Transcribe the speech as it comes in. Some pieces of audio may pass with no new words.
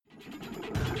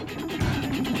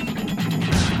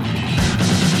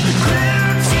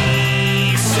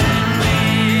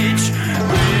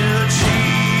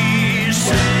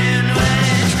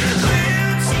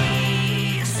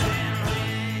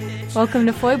Welcome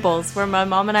to Foibles, where my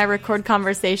mom and I record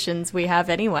conversations we have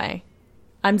anyway.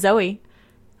 I'm Zoe.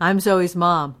 I'm Zoe's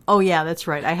mom. Oh yeah, that's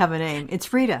right. I have a name. It's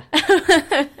Frida.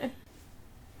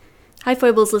 Hi,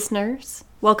 Foibles listeners.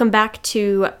 Welcome back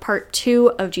to part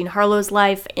 2 of Jean Harlow's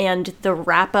life and the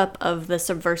wrap-up of the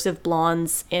Subversive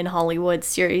Blondes in Hollywood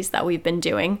series that we've been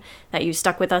doing, that you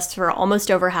stuck with us for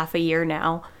almost over half a year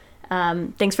now.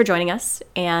 Thanks for joining us,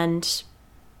 and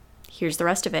here's the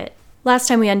rest of it. Last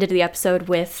time we ended the episode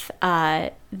with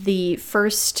the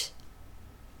first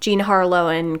Jean Harlow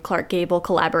and Clark Gable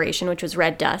collaboration, which was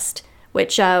Red Dust,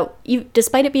 which,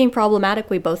 despite it being problematic,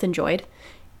 we both enjoyed.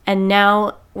 And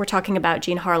now we're talking about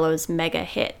Jean Harlow's mega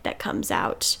hit that comes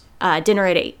out, Dinner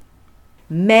at 8.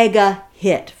 Mega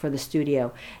hit for the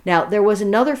studio. Now, there was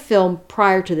another film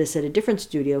prior to this at a different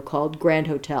studio called Grand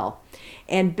Hotel.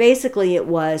 And basically it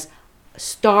was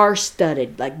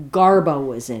star-studded, like Garbo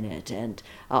was in it, and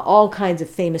all kinds of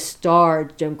famous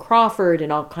stars, Joan Crawford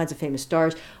and all kinds of famous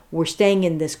stars were staying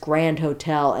in this Grand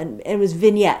Hotel, and it was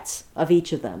vignettes of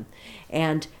each of them.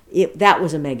 And that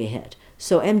was a mega hit.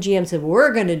 So MGM said,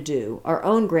 we're going to do our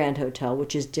own Grand Hotel,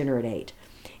 which is Dinner at 8.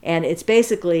 And it's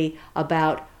basically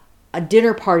about a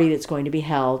dinner party that's going to be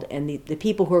held, and the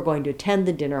people who are going to attend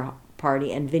the dinner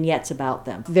party and vignettes about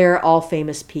them. They're all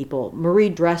famous people. Marie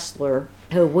Dressler,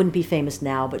 who wouldn't be famous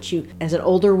now, but she, as an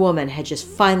older woman, had just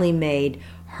finally made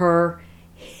her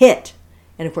hit.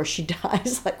 And of course, she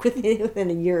dies like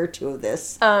within a year or two of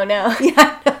this. Oh, no.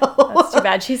 Yeah, I know. That's too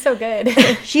bad. She's so good.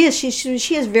 She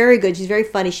is very good. She's very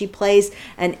funny. She plays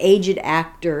an aged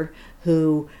actor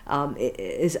who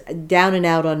is down and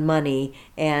out on money,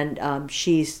 and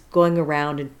she's going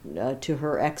around to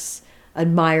her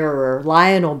ex-admirer,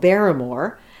 Lionel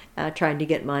Barrymore, trying to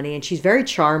get money, and she's very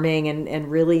charming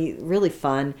and really, really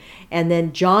fun. And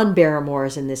then John Barrymore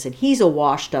is in this, and he's a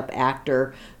washed-up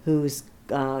actor who's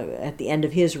at the end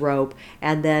of his rope.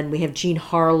 And then we have Jean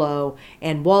Harlow,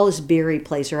 and Wallace Beery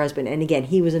plays her husband. And again,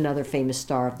 he was another famous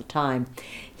star of the time.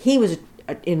 He was,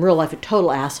 in real life, a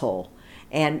total asshole.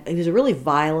 And he was a really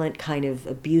violent, kind of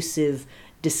abusive,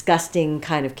 disgusting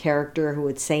kind of character who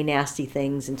would say nasty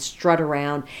things and strut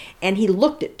around. And he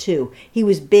looked it too. He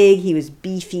was big, he was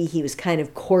beefy, he was kind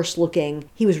of coarse looking.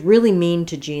 He was really mean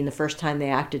to Jean the first time they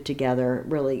acted together,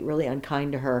 really, really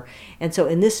unkind to her. And so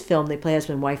in this film, they play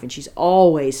husband and wife, and she's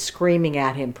always screaming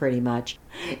at him pretty much.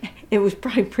 It was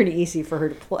probably pretty easy for her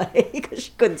to play because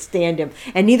she couldn't stand him,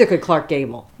 and neither could Clark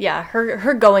Gable. Yeah,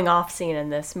 her going off scene in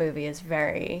this movie is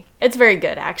very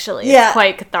good, actually. Yeah. It's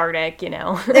quite cathartic, you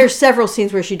know. There's several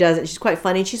scenes where she does it. She's quite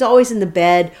funny. She's always in the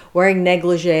bed wearing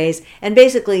negligees, and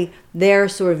basically they're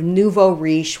sort of nouveau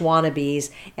riche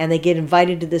wannabes, and they get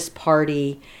invited to this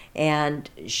party, and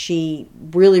she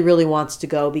really, really wants to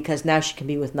go because now she can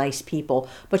be with nice people,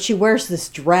 but she wears this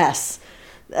dress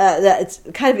it's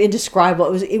kind of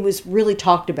indescribable. It was really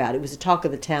talked about. It was the talk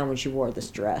of the town when she wore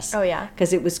this dress. Oh, yeah.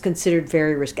 Because it was considered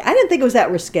very risque. I didn't think it was that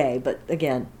risque, but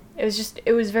again. It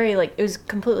was very, it was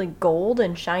completely gold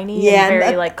and shiny, yeah, and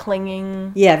very,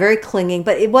 clinging. Yeah, very clinging.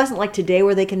 But it wasn't like today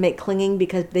where they can make clinging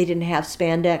because they didn't have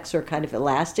spandex or kind of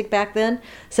elastic back then.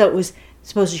 So it was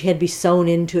supposed she had to be sewn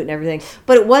into it and everything.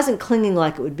 But it wasn't clinging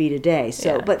like it would be today.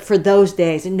 So, yeah. But for those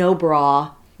days, no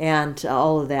bra and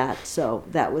all of that. So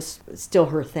that was still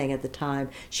her thing at the time.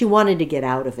 She wanted to get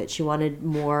out of it. She wanted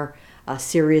more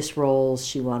serious roles.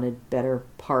 She wanted better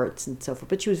parts and so forth.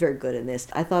 But she was very good in this.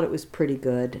 I thought it was pretty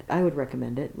good. I would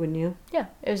recommend it, wouldn't you? Yeah,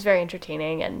 it was very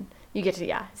entertaining, and you get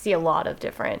to see a lot of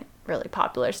different really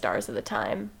popular stars of the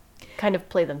time kind of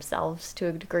play themselves to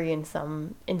a degree in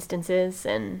some instances,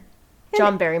 and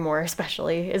John Barrymore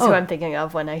especially is who I'm thinking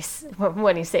of when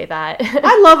you say that.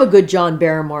 I love a good John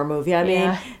Barrymore movie. I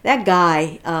mean, that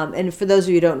guy, and for those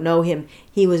of you who don't know him,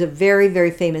 he was a very, very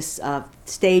famous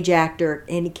stage actor,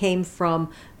 and he came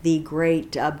from the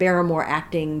great Barrymore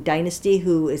acting dynasty,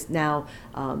 who is now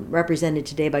represented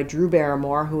today by Drew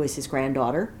Barrymore, who is his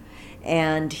granddaughter.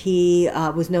 And he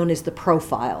was known as the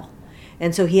Profile.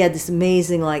 And so he had this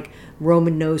amazing,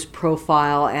 Roman nose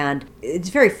profile, and it's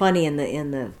very funny in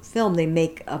the film. They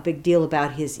make a big deal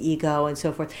about his ego and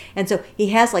so forth. And so he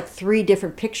has 3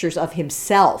 different pictures of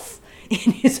himself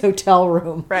in his hotel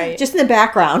room, right? Just in the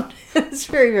background. It's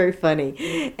very, very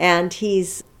funny. And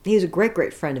he's a great,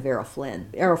 great friend of Errol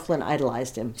Flynn. Errol Flynn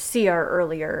idolized him. See our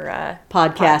earlier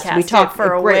podcast. We talked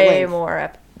for a way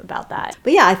more about that.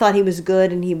 But yeah, I thought he was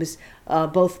good, and he was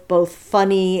both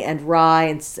funny and wry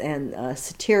and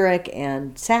satiric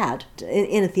and sad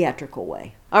in a theatrical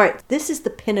way. All right, this is the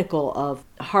pinnacle of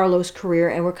Harlow's career,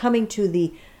 and we're coming to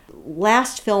the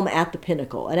last film at the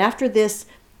pinnacle. And after this,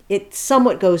 it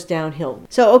somewhat goes downhill.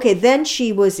 So, okay, then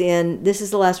she was in, this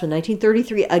is the last one,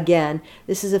 1933 again.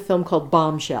 This is a film called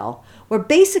Bombshell, where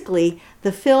basically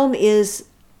the film is,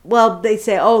 well, they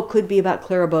say, oh, it could be about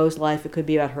Clara Bow's life, it could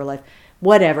be about her life.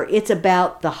 Whatever. It's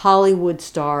about the Hollywood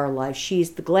star life.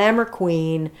 She's the glamour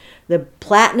queen, the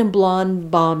platinum blonde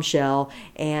bombshell,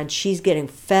 and she's getting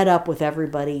fed up with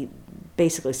everybody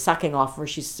basically sucking off her.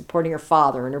 She's supporting her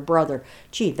father and her brother.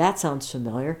 Gee, that sounds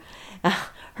familiar.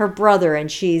 Her brother,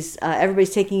 and she's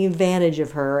everybody's taking advantage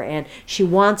of her, and she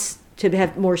wants to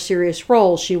have more serious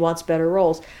roles. She wants better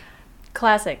roles.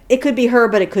 Classic. It could be her,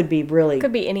 but it could be really...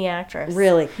 Could be any actress.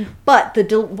 Really. But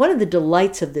one of the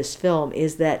delights of this film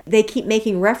is that they keep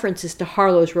making references to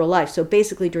Harlow's real life. So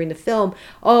basically during the film,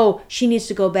 oh, she needs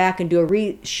to go back and do a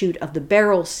reshoot of the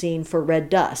barrel scene for Red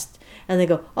Dust. And they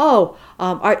go, oh,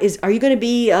 are you going to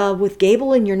be with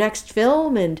Gable in your next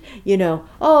film? And,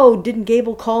 oh, didn't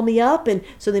Gable call me up? And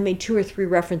so they made 2 or 3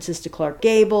 references to Clark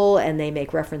Gable, and they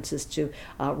make references to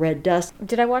Red Dust.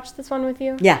 Did I watch this one with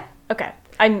you? Yeah. Okay.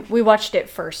 We watched it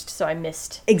first, so I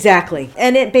missed. Exactly.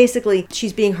 And it basically,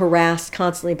 she's being harassed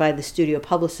constantly by the studio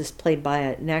publicist, played by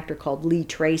an actor called Lee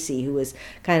Tracy, who is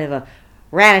kind of a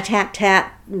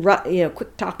rat-a-tat-tat,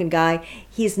 quick-talking guy.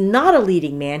 He's not a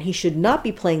leading man. He should not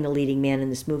be playing the leading man in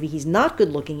this movie. He's not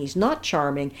good-looking. He's not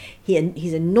charming.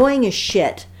 He's annoying as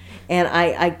shit. And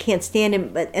I can't stand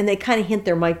him. And they kind of hint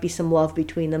there might be some love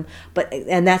between them.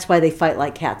 And that's why they fight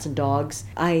like cats and dogs.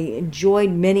 I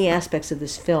enjoyed many aspects of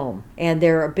this film. And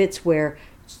there are bits where,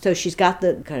 so she's got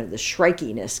the kind of the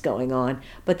shrikiness going on.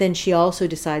 But then she also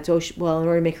decides, in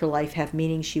order to make her life have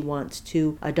meaning, she wants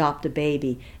to adopt a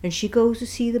baby. And she goes to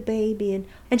see the baby.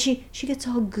 And she gets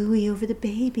all gooey over the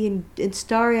baby and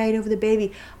starry-eyed over the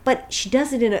baby. But she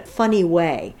does it in a funny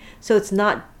way. So it's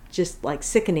not just like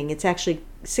sickening. It's actually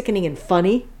sickening and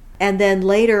funny. And then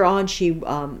later on she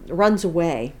runs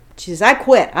away. She says, I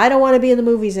quit. I don't want to be in the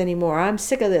movies anymore. I'm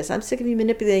sick of this. I'm sick of you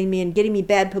manipulating me and getting me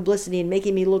bad publicity and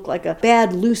making me look like a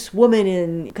bad loose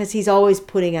woman. Because he's always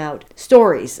putting out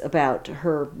stories about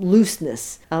her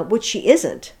looseness, which she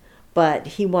isn't. But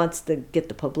he wants to get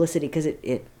the publicity because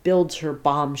it builds her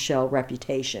bombshell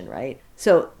reputation, right?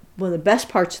 So one of the best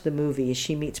parts of the movie is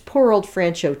she meets poor old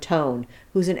Franchot Tone,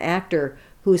 who's an actor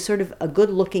who is sort of a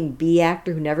good-looking B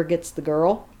actor who never gets the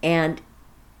girl. And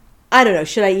I don't know,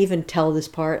 should I even tell this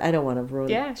part? I don't want to ruin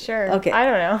it. Yeah, sure. Okay. I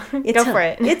don't know. Go for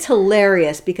it. It's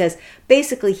hilarious because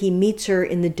basically he meets her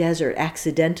in the desert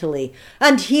accidentally.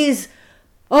 And he's,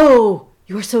 oh,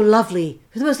 you're so lovely.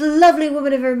 You're the most lovely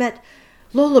woman I've ever met.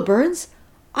 Lola Burns?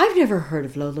 I've never heard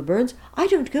of Lola Burns. I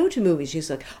don't go to movies. She's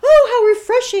like, oh, how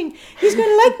refreshing. He's going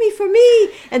to like me for me.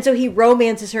 And so he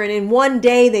romances her. And in one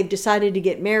day, they've decided to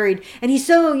get married. And he's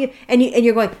so, and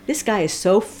you're going, this guy is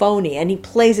so phony. And he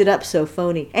plays it up so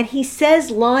phony. And he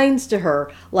says lines to her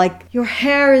like, your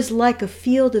hair is like a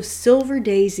field of silver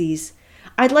daisies.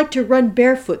 I'd like to run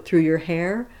barefoot through your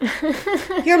hair.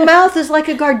 Your mouth is like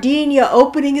a gardenia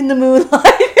opening in the moonlight.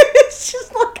 It's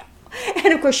just like,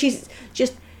 and of course, she's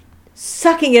just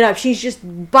sucking it up. She's just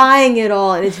buying it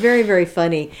all, and it's very, very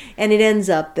funny. And it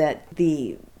ends up that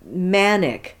the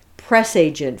manic press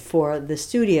agent for the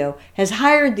studio has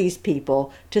hired these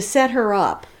people to set her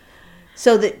up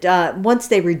so that once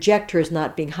they reject her as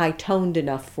not being high-toned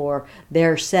enough for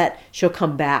their set, she'll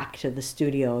come back to the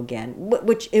studio again,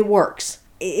 which it works.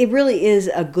 It really is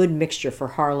a good mixture for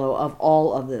Harlow of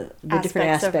all of the different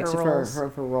aspects of her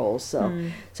roles.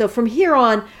 So from here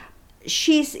on,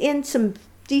 she's in some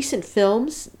decent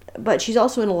films, but she's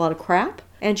also in a lot of crap,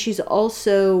 and she's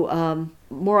also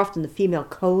more often the female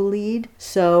co-lead.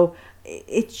 So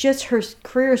it's just her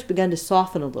career has begun to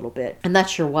soften a little bit. I'm not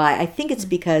sure why. I think it's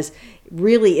because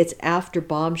really it's after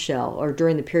Bombshell, or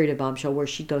during the period of Bombshell, where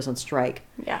she goes on strike.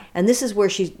 Yeah, and this is where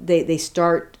they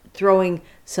start throwing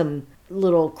some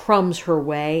little crumbs her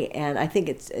way, and I think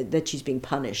it's that she's being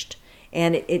punished.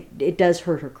 And it does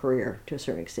hurt her career to a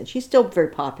certain extent. She's still very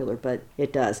popular, but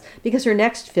it does. Because her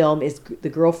next film is The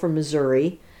Girl from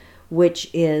Missouri, which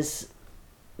is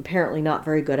apparently not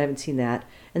very good. I haven't seen that.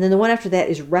 And then the one after that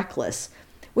is Reckless,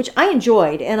 which I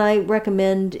enjoyed, and I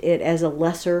recommend it as a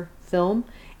lesser film.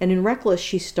 And in Reckless,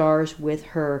 she stars with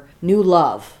her new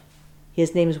love.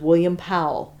 His name is William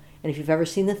Powell. And if you've ever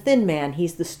seen The Thin Man,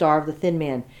 he's the star of The Thin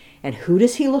Man. And who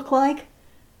does he look like?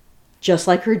 Just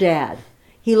like her dad.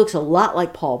 He looks a lot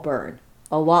like Paul Byrne.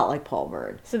 A lot like Paul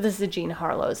Byrne. So this is Jean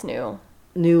Harlow's new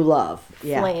love.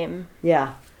 Yeah. Flame.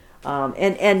 Yeah.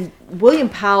 And William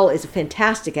Powell is a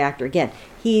fantastic actor. Again,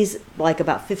 he's like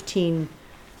about 15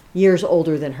 years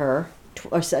older than her.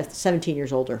 17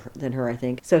 years older than her, I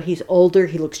think. So he's older.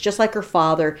 He looks just like her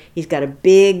father. He's got a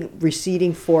big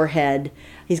receding forehead.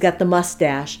 He's got the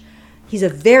mustache. He's a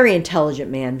very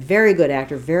intelligent man, very good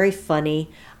actor, very funny,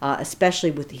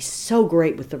 especially he's so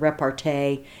great with the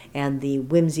repartee and the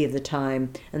whimsy of the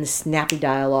time and the snappy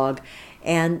dialogue.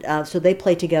 And so they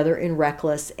play together in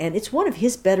Reckless, and it's one of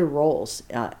his better roles.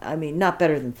 I mean, not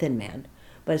better than Thin Man,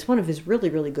 but it's one of his really,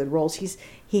 really good roles.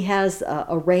 He has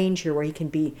a range here where he can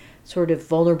be sort of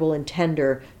vulnerable and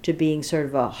tender to being sort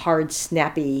of a hard,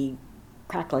 snappy,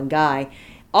 crackling guy.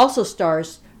 Also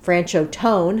stars Franchot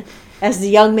Tone as the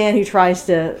young man who tries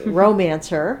to romance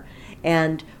her,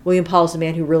 and William Powell's the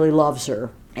man who really loves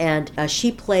her. And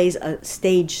she plays a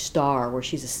stage star where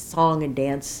she's a song and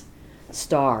dance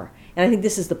star. And I think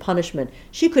this is the punishment.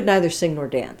 She could neither sing nor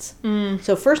dance.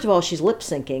 So first of all, she's lip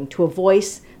syncing to a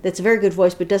voice that's a very good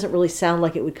voice, but doesn't really sound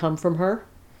like it would come from her.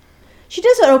 She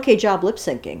does an okay job lip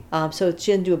syncing, so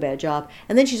she didn't do a bad job.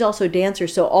 And then she's also a dancer,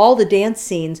 so all the dance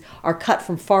scenes are cut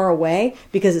from far away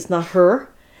because it's not her.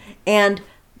 And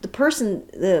the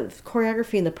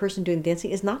choreography and the person doing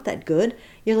dancing is not that good.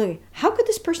 You're like, how could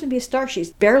this person be a star? She's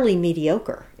barely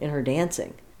mediocre in her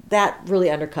dancing. That really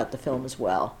undercut the film as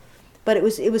well. But it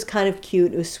was kind of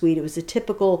cute. It was sweet. It was a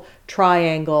typical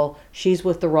triangle. She's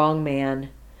with the wrong man,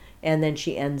 and then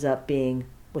she ends up being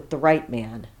with the right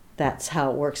man. That's how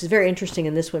it works. It's very interesting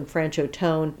in this one. Franchot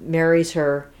Tone marries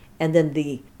her, and then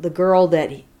the girl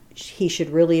that he should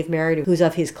really have married, who's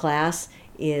of his class,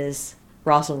 is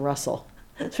Rosalind Russell.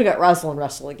 So we got Rosalind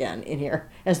Russell again in here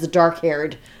as the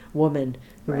dark-haired woman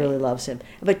who really loves him.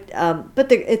 But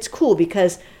it's cool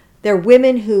because they're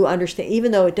women who understand,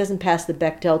 even though it doesn't pass the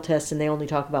Bechdel test and they only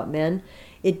talk about men,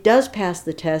 it does pass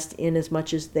the test in as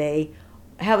much as they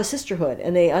have a sisterhood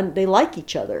and they like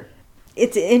each other.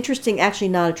 It's interesting, actually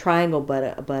not a triangle, but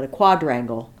a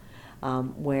quadrangle,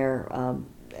 where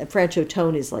Franchot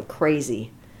Tone is like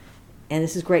crazy. And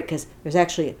this is great because there's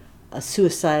actually a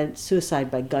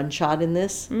suicide by gunshot in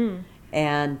this.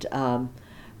 And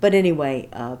but anyway,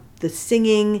 the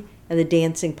singing and the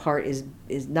dancing part is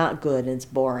not good, and it's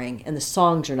boring, and the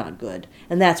songs are not good,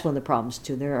 and that's one of the problems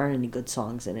too. There aren't any good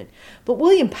songs in it. But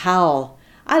William Powell,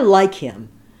 I like him.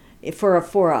 For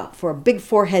a big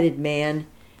four-headed man,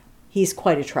 he's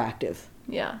quite attractive.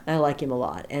 Yeah, I like him a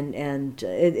lot, and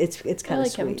it's kind of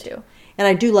sweet. I like him too. And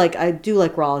I do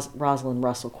like Rosalind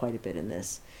Russell quite a bit in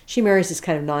this. She marries this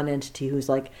kind of non-entity who's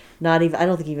like not even, I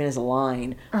don't think even has a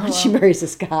line when she marries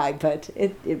this guy, but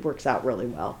it works out really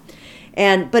well.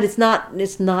 But it's not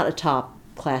a top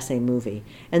Class A movie.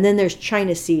 And then there's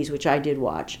China Seas, which I did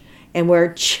watch, and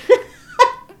where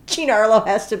Jean Harlow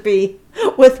has to be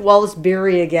with Wallace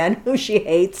Beery again, who she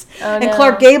hates. Oh, and no.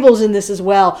 Clark Gable's in this as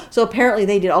well. So apparently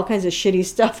they did all kinds of shitty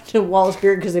stuff to Wallace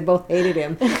Beery because they both hated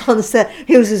him on the set.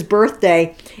 It was his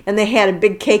birthday, and they had a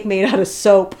big cake made out of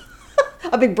soap.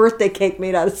 A big birthday cake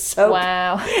made out of soap.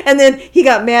 Wow. And then he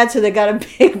got mad, so they got a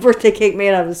big birthday cake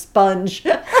made out of a sponge.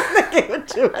 They gave it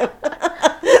to him.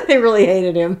 They really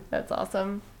hated him. That's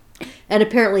awesome. And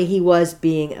apparently he was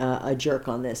being a jerk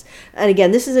on this. And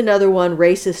again, this is another one,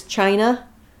 racist China.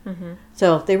 Mm-hmm.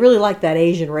 So they really liked that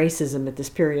Asian racism at this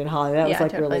period in Hollywood. That was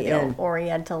like really in.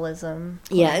 Orientalism.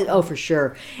 Yeah, oh, for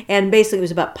sure. And basically it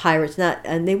was about pirates.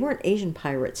 And they weren't Asian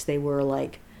pirates. They were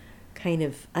like kind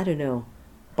of, I don't know,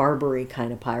 Barbary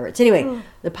kind of pirates. Anyway,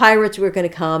 the pirates were going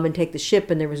to come and take the ship,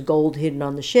 and there was gold hidden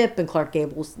on the ship, and Clark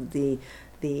Gable's the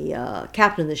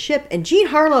captain of the ship. And Jean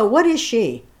Harlow, what is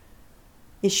she?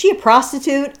 Is she a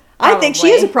prostitute? I think she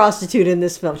is a prostitute in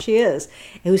this film. She is.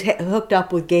 Who's hooked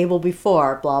up with Gable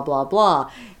before, blah, blah, blah.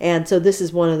 And so this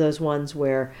is one of those ones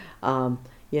where, and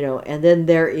then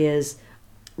there is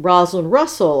Rosalind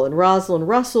Russell. And Rosalind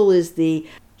Russell is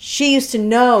she used to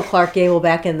know Clark Gable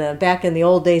back in the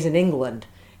old days in England.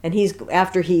 And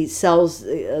after he sells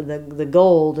the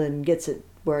gold and gets it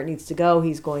where it needs to go,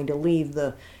 he's going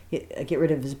to get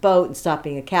rid of his boat and stop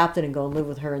being a captain and go and live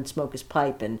with her and smoke his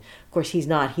pipe. And of course he's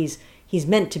not. He's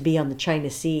meant to be on the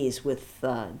China Seas with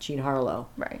Jean Harlow.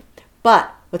 Right.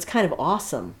 But what's kind of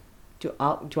awesome, do you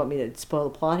want me to spoil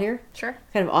the plot here? Sure.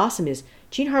 Kind of awesome is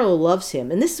Jean Harlow loves him.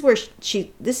 And this is where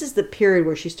this is the period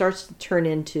where she starts to turn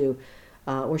into,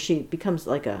 where she becomes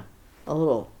like a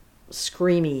little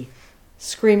screamy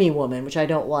woman, which I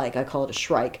don't like. I call it a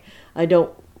shrike. I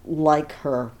don't like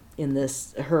her in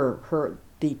this,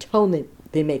 the tone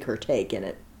that they make her take in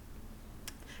it.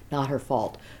 Not her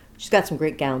fault. She's got some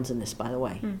great gowns in this, by the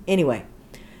way. Anyway,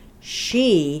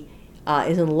 she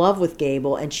is in love with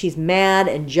Gable, and she's mad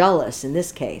and jealous in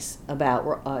this case about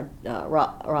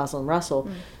Rosalind Russell.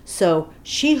 So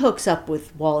she hooks up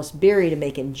with Wallace Beery to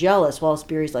make him jealous. Wallace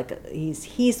Beery's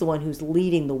he's the one who's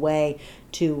leading the way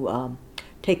to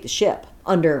take the ship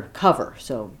under cover.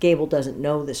 So Gable doesn't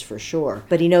know this for sure,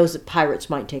 but he knows that pirates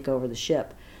might take over the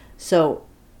ship. So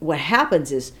what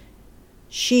happens is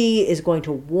she is going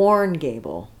to warn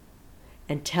Gable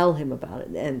and tell him about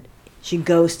it, and she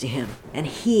goes to him, and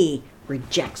he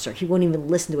rejects her. He won't even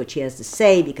listen to what she has to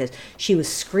say because she was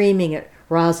screaming at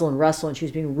Rosalind Russell, and she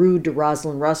was being rude to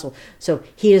Rosalind Russell. So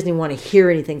he doesn't even want to hear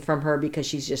anything from her because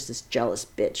she's just this jealous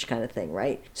bitch kind of thing,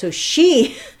 right? So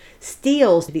she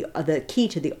steals the key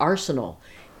to the arsenal,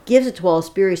 gives it to Wallace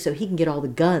Beery so he can get all the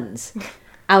guns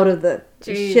out of the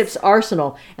ship's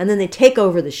arsenal, and then they take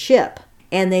over the ship,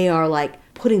 and they are like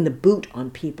putting the boot on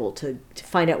people to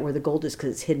find out where the gold is because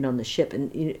it's hidden on the ship.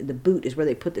 And the boot is where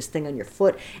they put this thing on your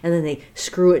foot, and then they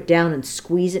screw it down and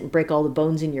squeeze it and break all the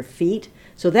bones in your feet.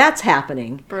 So that's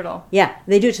happening. Brutal. Yeah,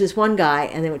 they do it to this one guy,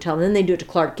 and they would tell him. And then they do it to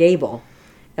Clark Gable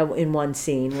in one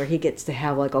scene where he gets to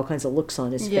have like all kinds of looks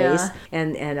on his face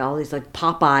and all these like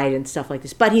pop-eyed and stuff like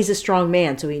this. But he's a strong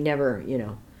man, so he never,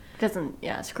 doesn't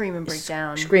scream and break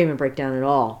down. Scream and break down at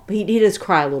all. But he does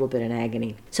cry a little bit in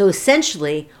agony. So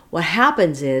essentially what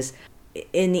happens is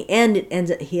in the end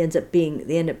they end up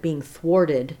being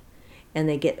thwarted, and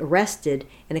they get arrested,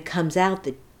 and it comes out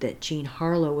that Jean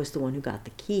Harlow was the one who got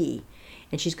the key,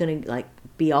 and she's going to like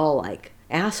be all like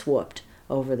ass whooped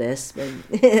over this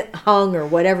and hung or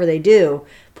whatever they do,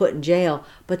 put in jail.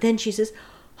 But then she says,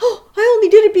 "Oh, I only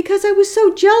did it because I was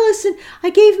so jealous and I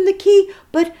gave him the key,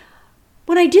 but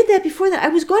when I did that before that, I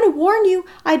was going to warn you.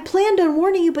 I had planned on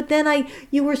warning you, but then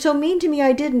you were so mean to me,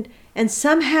 I didn't." And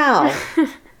somehow,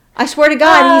 I swear to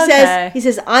God, he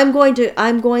says, I'm going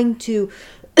to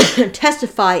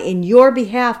testify in your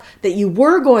behalf that you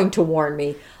were going to warn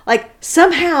me. Like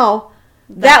somehow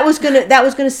that was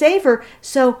gonna save her.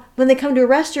 So when they come to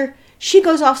arrest her, she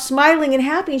goes off smiling and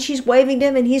happy, and she's waving to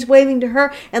him, and he's waving to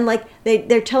her, and like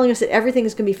they're telling us that everything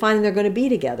is going to be fine and they're going to be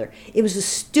together. It was the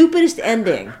stupidest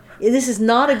ending. This is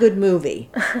not a good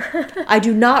movie. I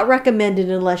do not recommend it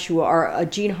unless you are a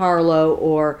Jean Harlow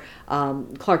or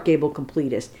Clark Gable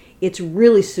completist. It's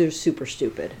really super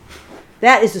stupid.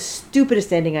 That is the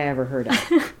stupidest ending I ever heard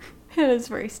of. It is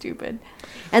very stupid.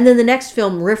 And then the next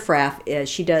film, Riff Raff,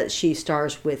 she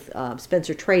stars with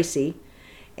Spencer Tracy,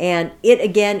 and it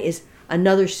again is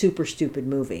another super stupid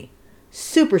movie.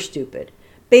 Super stupid.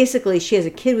 Basically, she has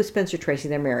a kid with Spencer Tracy.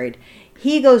 They're married.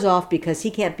 He goes off because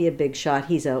he can't be a big shot.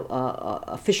 He's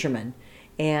a fisherman,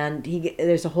 and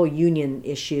there's a whole union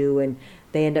issue, and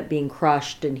they end up being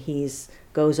crushed, and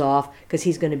goes off because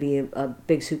he's going to be a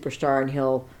big superstar, and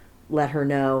he'll let her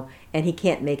know, and he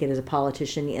can't make it as a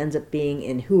politician. He ends up being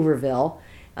in Hooverville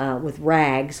with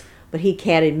rags, but he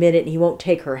can't admit it, and he won't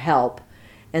take her help,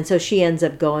 and so she ends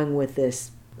up going with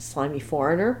this slimy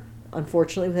foreigner,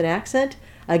 unfortunately with an accent.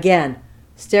 Again,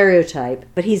 stereotype,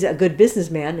 but he's a good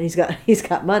businessman, and he's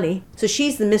got money. So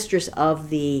she's the mistress of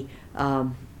the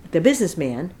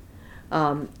businessman,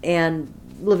 and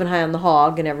living high on the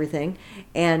hog and everything,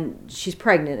 and she's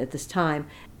pregnant at this time,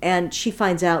 and she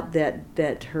finds out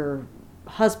that her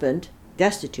husband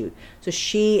destitute. So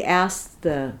she asks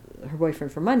her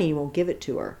boyfriend for money. He won't give it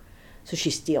to her, so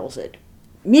she steals it,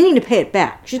 meaning to pay it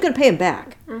back. She's going to pay him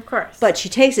back, of course, but she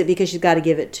takes it because she's got to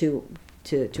give it to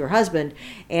her husband,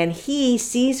 and he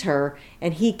sees her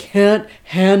and he can't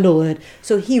handle it,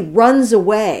 so he runs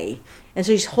away. And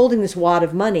so she's holding this wad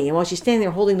of money, and while she's standing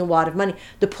there holding the wad of money,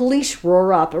 the police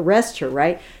roar up, arrest her,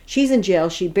 right? She's in jail.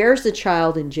 She bears the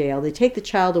child in jail. They take the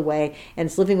child away, and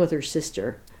it's living with her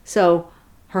sister. So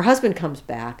her husband comes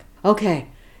back. "Okay,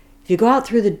 if you go out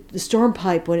through the storm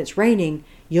pipe when it's raining,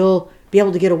 you'll be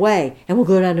able to get away, and we'll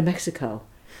go down to Mexico."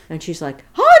 And she's like,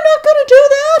 "Oh, I'm not going to do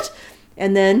that."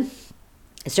 And then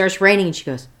it starts raining, and she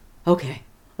goes, "Okay,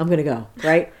 I'm going to go,"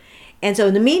 right? And so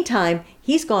in the meantime,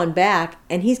 he's gone back,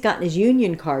 and he's gotten his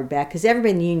union card back because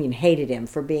everybody in the union hated him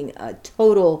for being a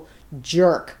total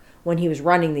jerk when he was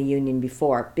running the union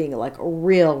before, being like a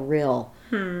real,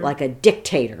 like a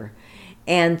dictator.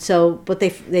 And so, but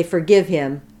they forgive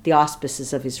him the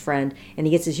auspices of his friend, and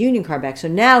he gets his union card back. So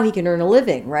now he can earn a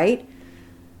living, right?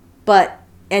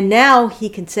 And now he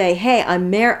can say, "Hey, I'm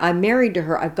married to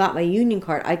her. I've got my union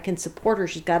card. I can support her.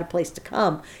 She's got a place to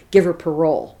come. Give her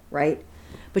parole," right?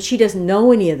 But she doesn't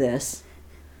know any of this,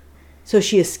 so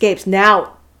she escapes.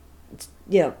 Now,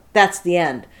 that's the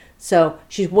end. So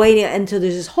she's waiting, and so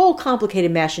there's this whole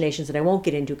complicated machinations that I won't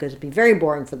get into because it'd be very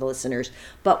boring for the listeners.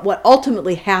 But what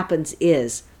ultimately happens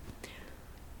is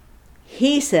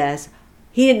he says,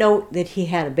 he didn't know that he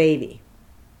had a baby.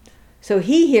 So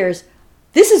he hears,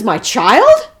 "This is my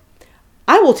child?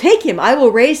 I will take him. I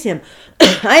will raise him.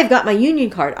 I've got my union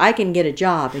card. I can get a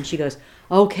job." And she goes,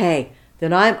 "Okay,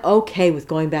 then I'm okay with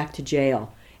going back to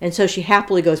jail." And so she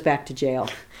happily goes back to jail.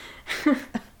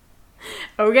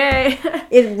 Okay.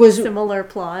 It was Similar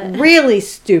plot. really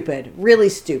stupid, really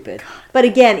stupid. But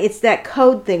again, it's that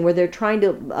code thing where they're trying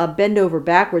to bend over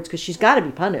backwards because she's got to be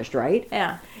punished, right?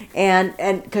 Yeah. And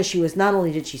because she was, not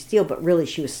only did she steal, but really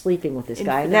she was sleeping with this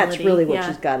guy, and that's Infidelity, really what yeah.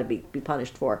 she's got to be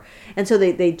punished for. And so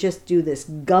they just do this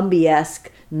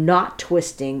Gumby-esque knot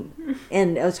twisting,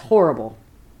 and it was horrible.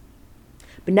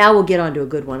 But now we'll get on to a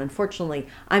good one. Unfortunately,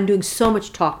 I'm doing so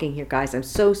much talking here, guys. I'm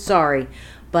so sorry,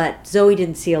 but Zoe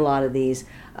didn't see a lot of these.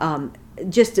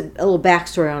 Just a little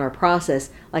backstory on our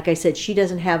process. Like I said, she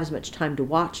doesn't have as much time to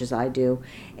watch as I do,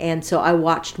 and so I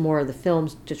watched more of the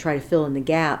films to try to fill in the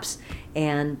gaps.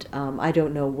 And I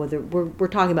don't know whether we're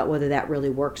talking about whether that really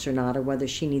works or not, or whether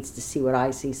she needs to see what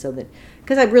I see, so that,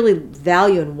 because I really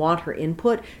value and want her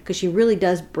input, because she really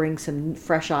does bring some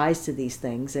fresh eyes to these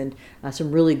things, and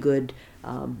some really good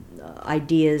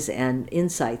ideas and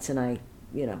insights. And I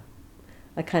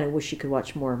kind of wish she could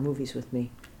watch more movies with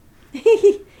me.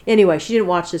 Anyway, she didn't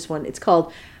watch this one. It's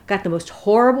called, got the most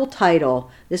horrible title.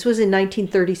 This was in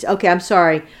 1930. Okay, I'm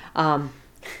sorry.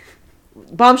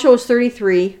 Bombshell was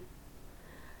 33.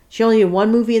 She only did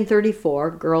one movie in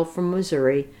 34, Girl from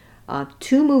Missouri.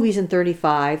 2 movies in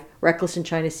 35, Reckless and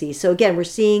China Sea. So again, we're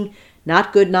seeing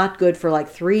not good for like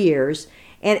 3 years.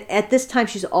 And at this time,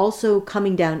 she's also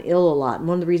coming down ill a lot. And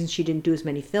one of the reasons she didn't do as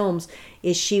many films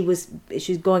is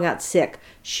she's going out sick.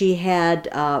 She had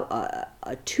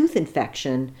a tooth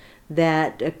infection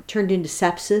that turned into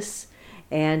sepsis,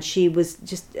 and she was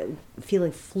just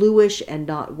feeling fluish and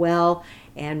not well.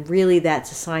 And really, that's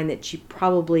a sign that she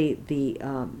probably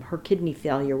her kidney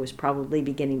failure was probably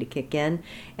beginning to kick in,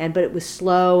 but it was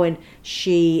slow. And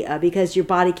she because your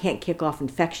body can't kick off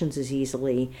infections as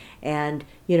easily, and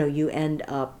you end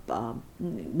up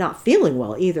not feeling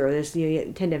well either.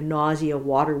 You tend to have nausea,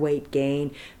 water weight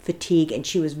gain, fatigue, and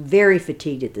she was very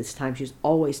fatigued at this time. She was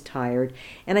always tired,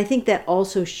 and I think that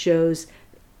also shows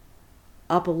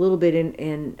up a little bit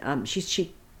in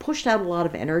she pushed out a lot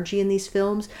of energy in these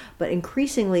films, but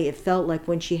increasingly it felt like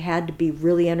when she had to be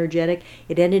really energetic,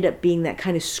 it ended up being that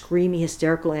kind of screamy,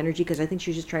 hysterical energy, because I think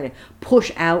she was just trying to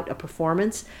push out a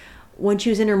performance. When she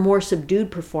was in her more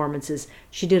subdued performances,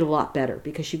 she did a lot better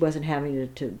because she wasn't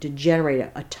having to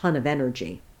generate a ton of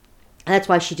energy. And that's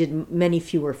why she did many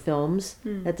fewer films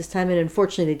at this time, and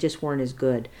unfortunately they just weren't as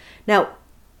good. Now,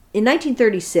 in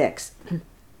 1936,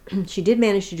 she did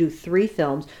manage to do 3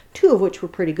 films, 2 of which were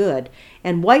pretty good.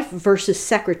 And Wife versus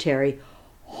Secretary,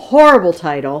 horrible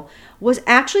title, was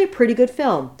actually a pretty good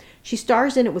film. She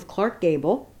stars in it with Clark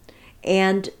Gable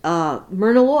and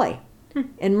Myrna Loy.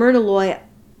 And Myrna Loy,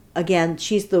 again,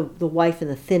 she's the wife in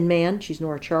The Thin Man. She's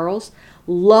Nora Charles.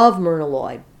 Love Myrna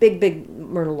Loy. Big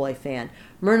Myrna Loy fan.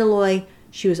 Myrna Loy,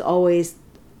 she was almost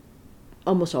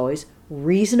always,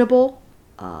 reasonable,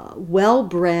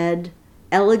 well-bred,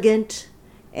 elegant,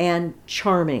 and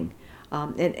charming,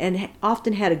 and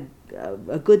often had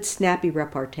a good snappy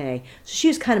repartee. So she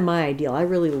was kind of my ideal. I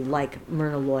really like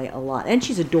Myrna Loy a lot, and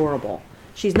she's adorable.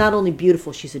 She's not only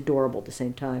beautiful, she's adorable at the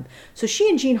same time. So she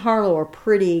and Jean Harlow are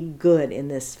pretty good in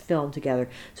this film together.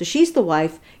 So she's the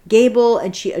wife. Gable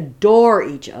and she adore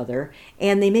each other,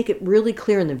 and they make it really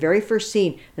clear in the very first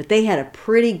scene that they had a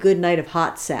pretty good night of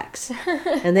hot sex,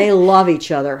 and they love each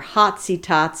other,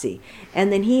 hotsy-totsy.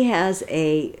 And then he has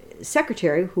a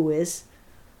secretary who is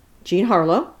Jean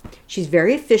Harlow. She's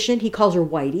very efficient. He calls her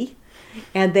Whitey,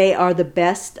 and they are the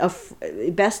best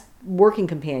working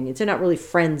companions. They're not really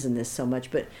friends in this so much,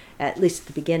 but at least at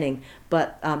the beginning.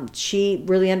 But she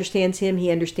really understands him. He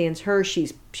understands her.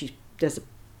 She does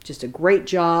just a great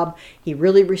job. He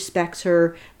really respects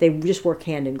her. They just work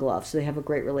hand in glove, so they have a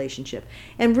great relationship.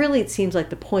 And really, it seems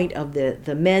like the point of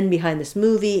the men behind this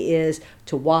movie is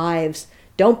to wives: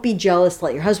 don't be jealous.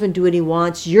 Let your husband do what he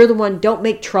wants. You're the one. Don't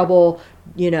make trouble,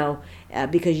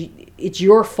 because it's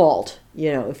your fault,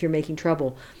 if you're making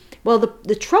trouble. Well,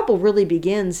 the trouble really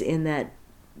begins in that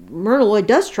Myrna Loy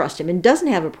does trust him and doesn't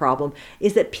have a problem,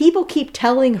 is that people keep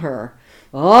telling her,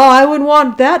 "Oh, I wouldn't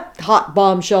want that hot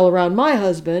bombshell around my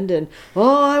husband," and,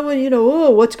 "Oh, I would,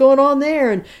 what's going on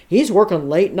there? And he's working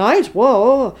late nights.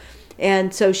 Whoa."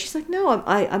 And so she's like, "No,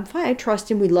 I'm fine. I trust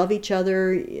him. We love each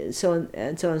other," so on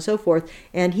and so forth.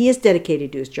 And he is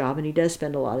dedicated to his job, and he does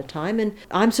spend a lot of time. And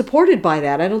I'm supported by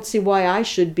that. I don't see why I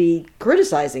should be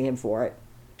criticizing him for it.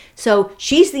 So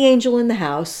she's the angel in the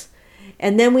house,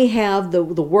 and then we have the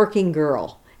working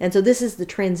girl. And so this is the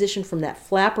transition from that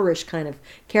flapperish kind of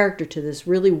character to this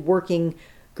really working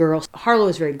girl. Harlow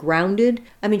is very grounded.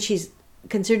 I mean, she's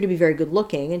considered to be very good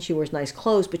looking and she wears nice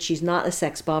clothes, but she's not a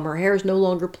sex bomb. Her hair is no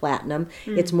longer platinum.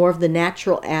 It's more of the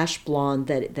natural ash blonde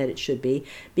that it should be,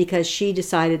 because she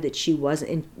decided that she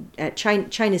wasn't at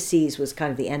China Seas was kind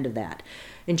of the end of that.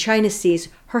 In China Seas,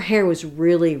 her hair was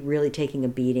really, really taking a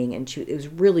beating, and it was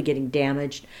really getting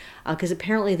damaged because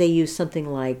apparently they used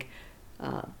something like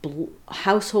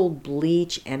household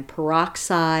bleach and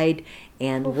peroxide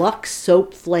and Lux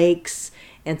soap flakes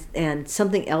and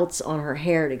something else on her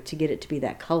hair to get it to be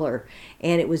that color,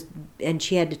 and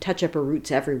she had to touch up her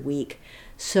roots every week.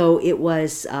 So it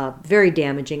was very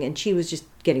damaging, and she was just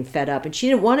getting fed up, and she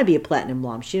didn't want to be a platinum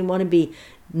blonde. She didn't want to be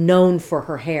known for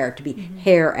her hair, to be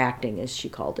hair acting, as she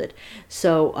called it.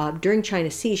 So during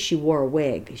China Seas, she wore a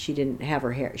wig. She didn't have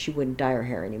her hair. She wouldn't dye her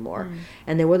hair anymore.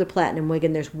 And they wore the platinum wig,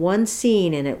 and there's one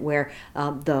scene in it where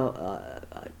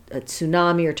a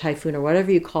tsunami or typhoon or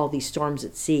whatever you call these storms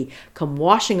at sea come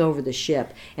washing over the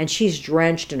ship, and she's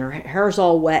drenched and her hair's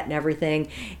all wet and everything.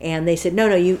 And they said, no,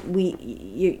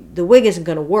 the wig isn't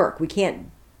going to work. We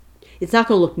can't. It's not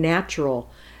going to look natural,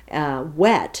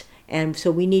 wet. And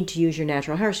so we need to use your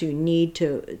natural hair. So you need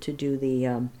to do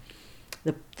the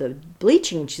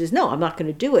bleaching. And she says, no, I'm not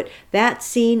going to do it. That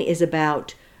scene is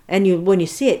about, and when you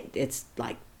see it, it's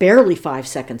like barely 5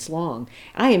 seconds long.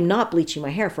 I am not bleaching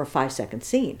my hair for a 5-second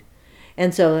scene.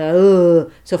 And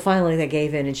so, so finally they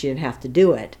gave in and she didn't have to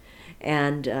do it.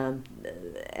 And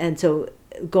so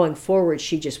going forward,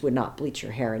 she just would not bleach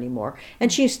her hair anymore.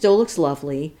 And she still looks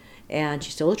lovely. And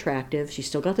she's still attractive. She's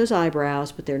still got those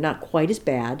eyebrows, but they're not quite as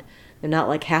bad. They're not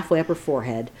like halfway up her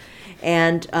forehead.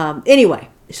 And anyway,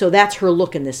 so that's her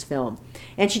look in this film.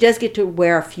 And she does get to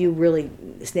wear a few really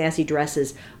snazzy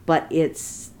dresses, but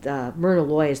it's Myrna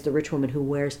Loy is the rich woman who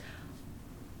wears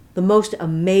the most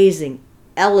amazing,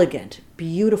 elegant,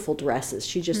 beautiful dresses.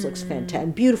 She just looks fantastic.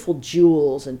 And beautiful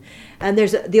jewels. And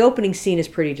there's the opening scene is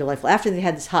pretty delightful. After they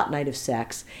had this hot night of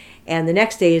sex, and the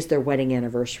next day is their wedding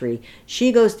anniversary,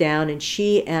 she goes down and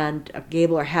she and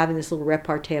Gable are having this little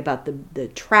repartee about the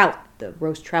trout, the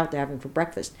roast trout they're having for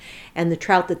breakfast, and the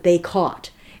trout that they caught.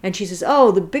 And she says,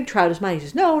 oh, the big trout is mine. He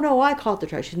says, no, I caught the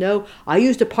trout. She says, no, I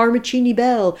used a Parmigiani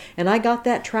Belle, and I got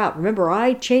that trout. Remember,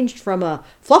 I changed from a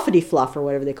Fluffity Fluff, or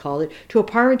whatever they called it, to a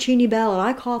Parmigiani Belle, and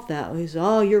I caught that. And he says,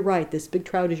 oh, you're right, this big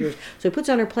trout is yours. So he puts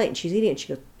it on her plate, and she's eating it, and she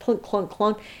goes, clunk, clunk,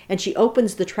 clunk, and she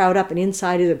opens the trout up, and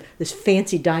inside is this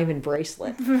fancy diamond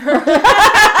bracelet. Nice.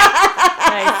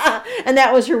 And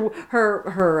that was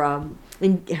her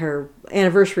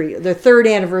anniversary, their third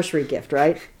anniversary gift,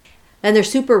 right? And they're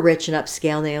super rich and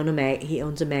upscale, and he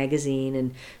owns a magazine.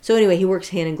 And so anyway, he works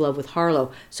hand in glove with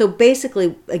Harlow. So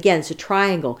basically, again, it's a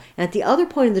triangle. And at the other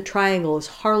point of the triangle is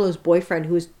Harlow's boyfriend,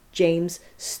 who is James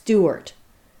Stewart.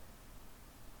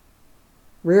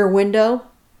 Rear Window,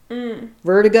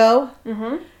 Vertigo.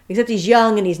 Mm-hmm. Except he's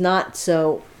young and he's not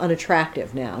so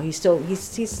unattractive now. He's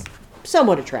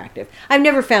somewhat attractive. I've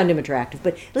never found him attractive,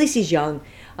 but at least he's young.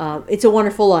 It's a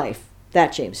Wonderful Life.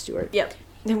 That James Stewart. Yep.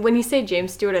 When you say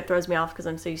James Stewart, it throws me off because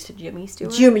I'm so used to Jimmy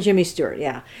Stewart. Jimmy Stewart,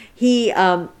 yeah. He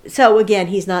so again,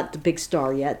 he's not the big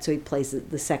star yet, so he plays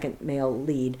the second male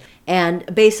lead. And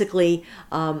basically,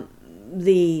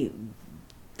 the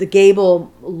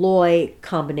Gable Loy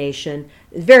combination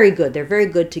is very good. They're very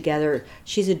good together.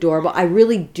 She's adorable. I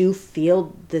really do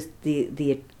feel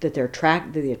the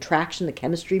attraction, the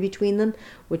chemistry between them,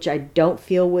 which I don't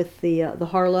feel with the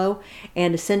Harlow.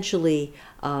 And essentially,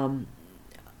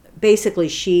 basically,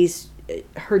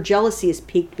 her jealousy is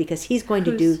peaked because he's going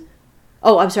to do.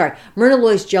 Oh, I'm sorry. Myrna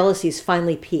Loy's jealousy is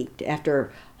finally peaked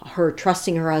after her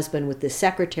trusting her husband with this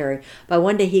secretary. But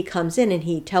one day he comes in and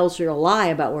he tells her a lie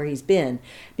about where he's been,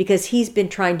 because he's been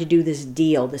trying to do this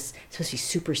deal, this supposed to be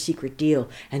super secret deal,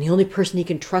 and the only person he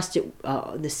can trust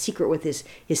the secret with is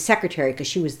his secretary, because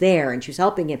she was there and she was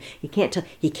helping him. He can't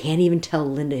even tell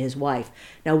Linda, his wife.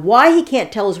 Now, why he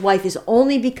can't tell his wife is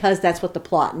only because that's what the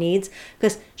plot needs,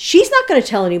 because she's not going to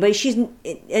tell anybody. She's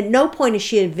at no point is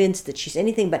she convinced that she's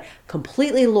anything but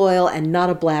completely loyal and not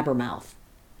a blabbermouth.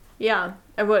 Yeah.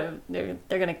 They're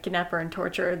going to kidnap her and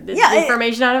torture this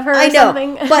information out of her or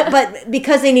something. I know, but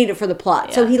because they need it for the plot.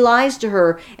 Yeah. So he lies to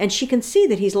her, and she can see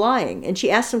that he's lying. And she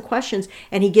asks him questions,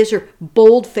 and he gives her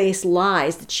bold-faced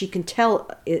lies that she can tell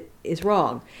is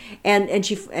wrong. And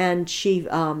she's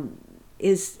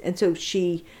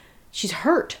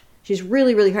hurt. She's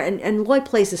really, really hurt. And Loy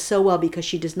plays this so well because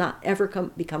she does not ever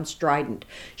become strident.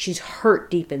 She's hurt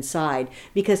deep inside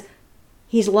because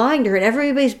he's lying to her, and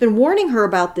everybody's been warning her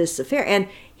about this affair. And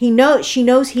she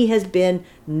knows he has been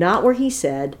not where he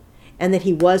said, and that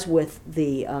he was with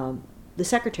the the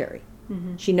secretary.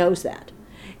 Mm-hmm. She knows that.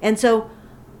 And so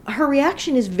her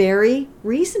reaction is very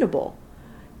reasonable.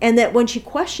 And that when she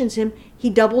questions him, he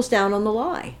doubles down on the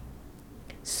lie.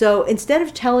 So instead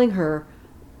of telling her,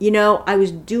 I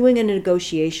was doing a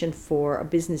negotiation for a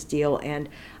business deal and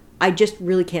I just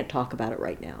really can't talk about it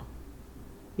right now.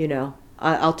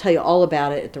 I'll tell you all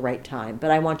about it at the right time, but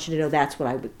I want you to know that's what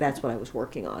I was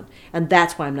working on. And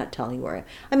that's why I'm not telling you where I am.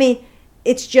 I mean,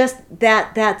 it's just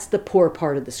that's the poor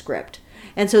part of the script.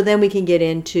 And so then we can get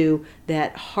into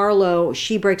that Harlow,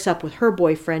 she breaks up with her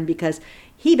boyfriend because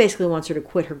he basically wants her to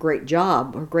quit her great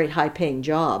job, her great high-paying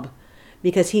job,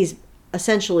 because he's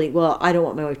essentially, well, I don't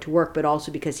want my wife to work, but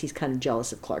also because he's kind of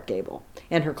jealous of Clark Gable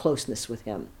and her closeness with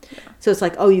him. Yeah. So it's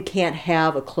like, oh, you can't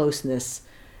have a closeness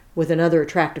with another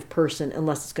attractive person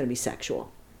unless it's going to be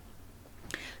sexual.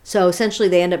 So essentially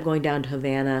they end up going down to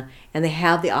Havana and they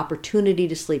have the opportunity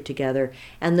to sleep together.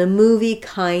 And the movie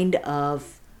kind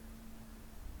of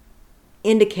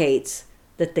indicates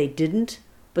that they didn't,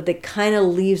 but they kind of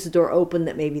leaves the door open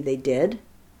that maybe they did.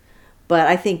 But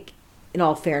I think, in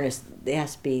all fairness, it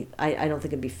has to be, I don't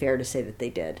think it'd be fair to say that they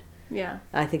did. Yeah.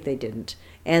 I think they didn't.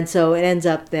 And so it ends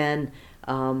up then,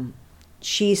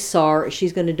 she's sorry,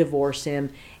 she's going to divorce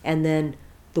him. And then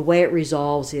the way it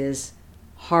resolves is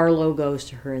Harlow goes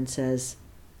to her and says,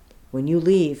 when you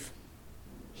leave,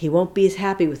 he won't be as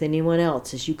happy with anyone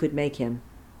else as you could make him.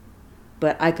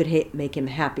 But I could make him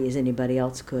happy as anybody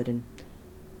else could. And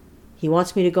he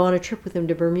wants me to go on a trip with him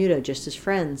to Bermuda just as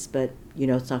friends, but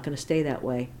it's not going to stay that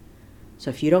way. So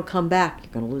if you don't come back,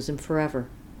 you're going to lose him forever.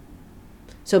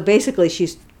 So basically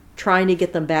she's trying to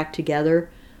get them back together,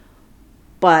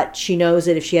 but she knows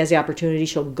that if she has the opportunity,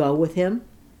 she'll go with him.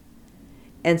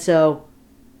 And so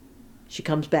she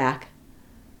comes back.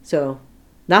 So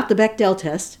not the Bechdel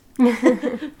test,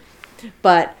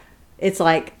 but it's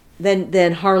like,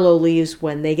 then Harlow leaves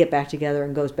when they get back together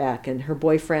and goes back. And her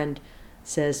boyfriend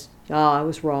says, oh, I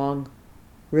was wrong.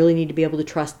 Really need to be able to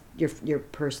trust the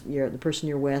person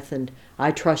you're with, and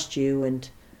I trust you, and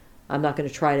I'm not going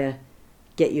to try to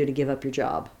get you to give up your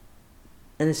job.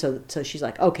 And so she's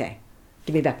like, okay,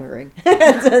 give me back my ring.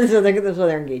 so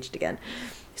they're engaged again.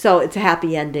 So it's a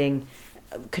happy ending,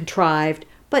 contrived,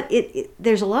 but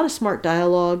there's a lot of smart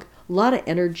dialogue, a lot of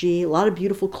energy, a lot of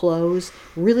beautiful clothes,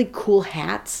 really cool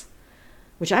hats,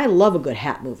 which I love a good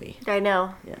hat movie. I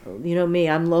know. You know me,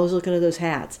 I'm always looking at those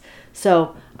hats.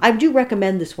 So I do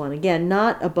recommend this one. Again,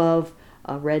 not above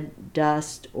Red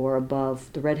Dust or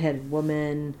above The Redheaded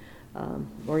Woman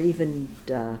or even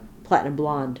Platinum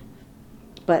Blonde.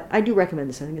 But I do recommend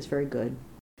this. I think it's very good.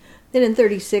 Then in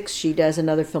 1936, she does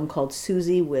another film called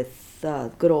Susie with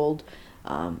good old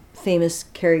famous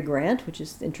Cary Grant, which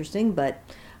is interesting, but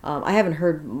I haven't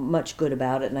heard much good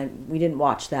about it, and we didn't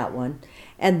watch that one.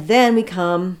 And then we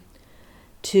come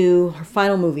to her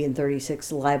final movie in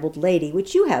 1936, Libeled Lady,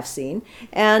 which you have seen.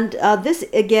 And this,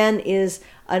 again, is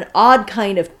an odd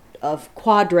kind of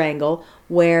quadrangle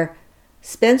where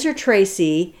Spencer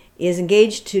Tracy is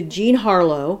engaged to Jean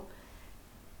Harlow,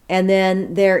 and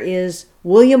then there is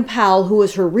William Powell, who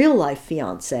is her real-life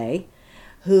fiancé,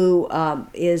 who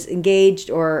is engaged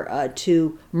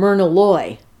to Myrna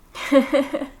Loy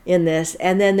in this.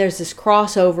 And then there's this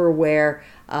crossover where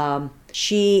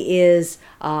she is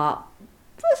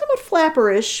somewhat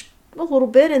flapperish a little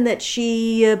bit in that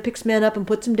she picks men up and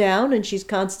puts them down, and she's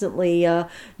constantly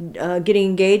getting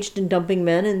engaged and dumping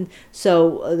men. And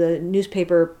so the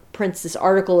newspaper prints this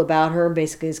article about her,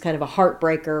 basically is kind of a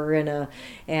heartbreaker,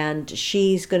 and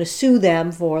she's going to sue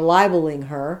them for libeling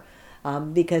her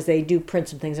because they do print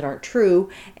some things that aren't true,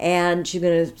 and she's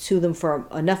going to sue them for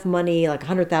enough money, like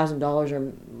 $100,000,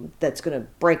 or that's going to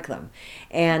break them.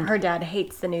 And her dad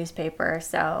hates the newspaper,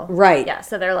 so right, yeah.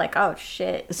 So they're like, "Oh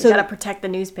shit, we gotta protect the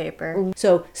newspaper."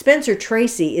 So Spencer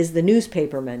Tracy is the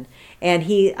newspaperman, and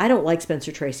I don't like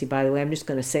Spencer Tracy, by the way. I'm just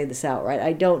going to say this outright.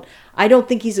 I don't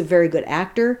think he's a very good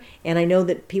actor, and I know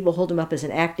that people hold him up as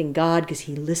an acting god because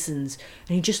he listens,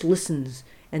 and he just listens.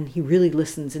 And he really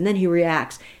listens, and then he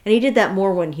reacts. And he did that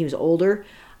more when he was older.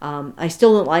 I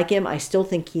still don't like him. I still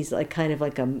think he's kind of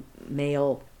like a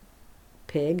male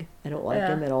pig. I don't like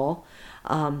him at all.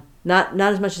 Not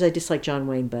as much as I dislike John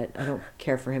Wayne, but I don't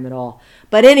care for him at all.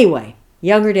 But anyway,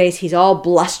 younger days, he's all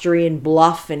blustery and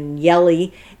bluff and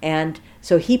yelly, and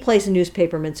so he plays a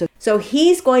newspaperman. So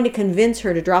he's going to convince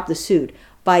her to drop the suit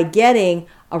by getting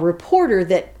a reporter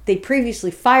that they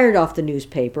previously fired off the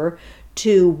newspaper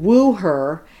to woo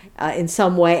her in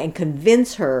some way and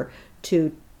convince her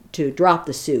to drop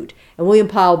the suit. And William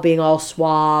Powell being all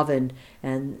suave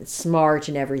and smart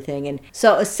and everything. And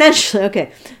so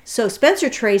essentially, so Spencer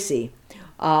Tracy,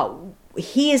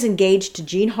 he is engaged to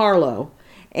Jean Harlow,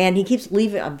 And he keeps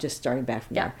leaving. I'm just starting back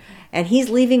from Yeah. there. And he's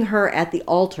leaving her at the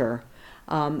altar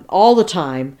all the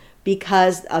time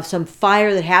because of some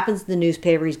fire that happens in the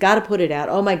newspaper. He's got to put it out.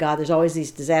 Oh my God, there's always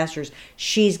these disasters.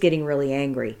 She's getting really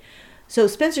angry. So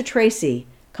Spencer Tracy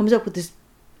comes up with this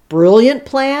brilliant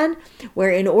plan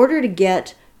where in order to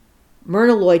get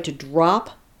Myrna Loy to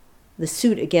drop the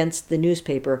suit against the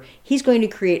newspaper, he's going to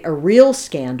create a real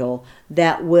scandal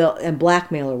that will, and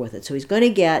blackmail her with it. So he's going to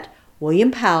get William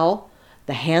Powell,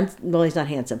 well, he's not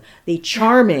handsome, the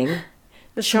charming,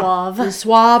 The suave. the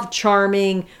suave,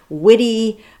 charming,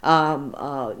 witty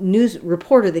news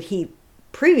reporter that he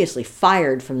previously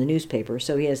fired from the newspaper.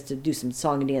 So he has to do some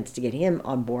song and dance to get him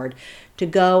on board, to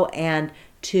go and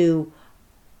to,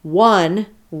 one,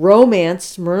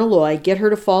 romance Myrna Loy, get her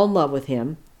to fall in love with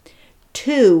him.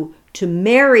 Two, to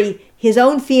marry his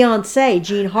own fiancée,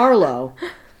 Jean Harlow,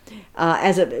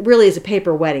 as a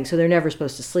paper wedding. So they're never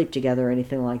supposed to sleep together or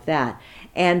anything like that.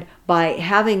 And by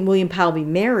having William Powell be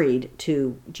married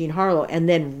to Jean Harlow and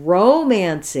then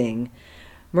romancing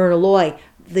Myrna Loy,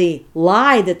 the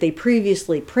lie that they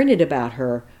previously printed about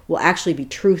her will actually be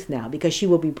truth now, because she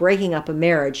will be breaking up a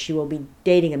marriage. She will be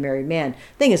dating a married man.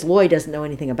 Thing is, Loy doesn't know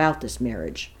anything about this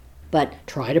marriage. But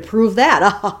try to prove that.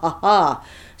 Ah, ha, ha, ha.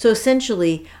 So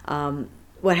essentially,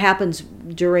 what happens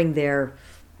during their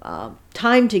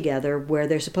time together, where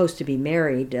they're supposed to be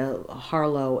married,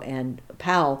 Harlow and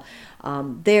Powell,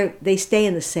 they stay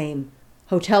in the same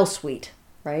hotel suite,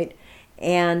 right?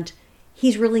 And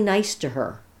he's really nice to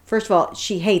her. First of all,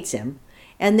 she hates him.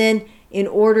 And then in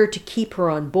order to keep her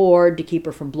on board, to keep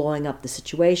her from blowing up the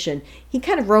situation, he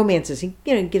kind of romances. He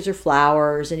gives her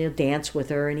flowers and he'll dance with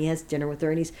her and he has dinner with her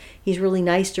and he's really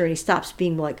nice to her and he stops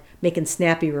being like making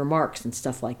snappy remarks and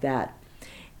stuff like that.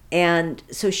 And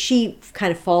so she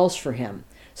kind of falls for him.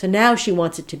 So now she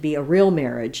wants it to be a real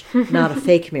marriage, not a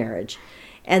fake marriage.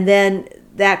 And then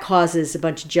that causes a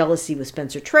bunch of jealousy with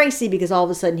Spencer Tracy, because all of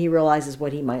a sudden he realizes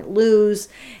what he might lose,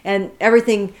 and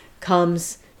everything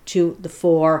comes to the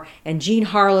fore. And Jean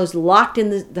Harlow's locked in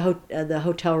the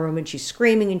hotel room, and she's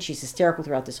screaming and she's hysterical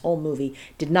throughout this whole movie.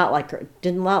 Did not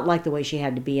like the way she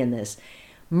had to be in this.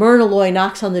 Myrna Loy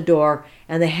knocks on the door,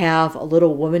 and they have a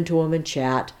little woman-to-woman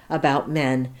chat about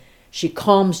men. She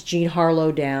calms Jean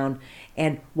Harlow down,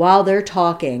 and while they're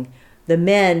talking, the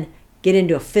men get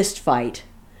into a fist fight,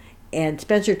 and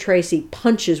Spencer Tracy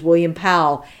punches William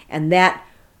Powell, and that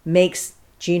makes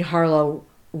Jean Harlow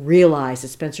realize that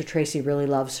Spencer Tracy really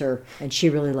loves her, and she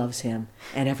really loves him,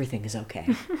 and everything is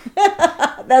okay.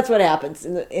 That's what happens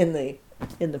in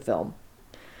the film.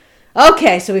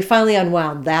 Okay, so we finally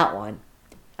unwound that one.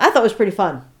 I thought it was pretty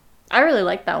fun. I really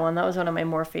liked that one. That was one of my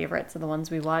more favorites of the ones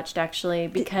we watched, actually,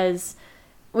 because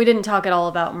we didn't talk at all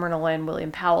about Myrna Loy and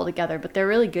William Powell together, but they're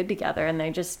really good together, and they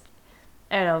just,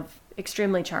 I don't know,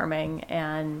 extremely charming,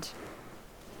 and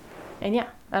yeah,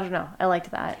 I don't know, I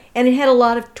liked that. And it had a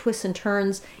lot of twists and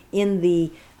turns in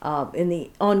the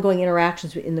ongoing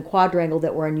interactions in the quadrangle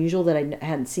that were unusual, that I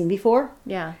hadn't seen before.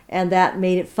 Yeah. And that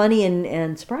made it funny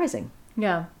and surprising.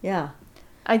 Yeah. Yeah.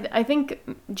 I think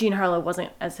Jean Harlow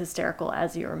wasn't as hysterical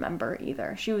as you remember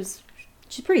either. She's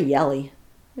pretty yelly.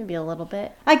 Maybe a little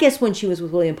bit. I guess when she was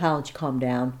with William Powell and she calmed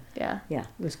down. Yeah. Yeah,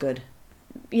 it was good.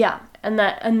 Yeah, and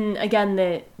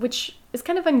again, which is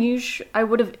kind of unusual. I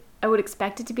would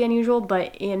expect it to be unusual,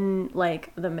 but in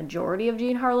like the majority of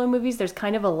Jean Harlow movies, there's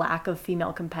kind of a lack of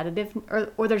female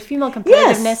or there's female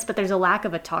competitiveness, yes, but there's a lack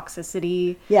of a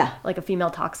toxicity. Yeah, like a female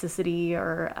toxicity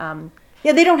or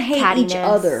yeah, they don't hate cattiness. each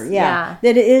other. Yeah,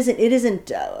 that it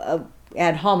isn't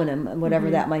ad hominem,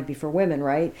 whatever that might be for women,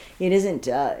 right? It isn't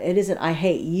I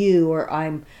hate you, or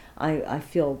I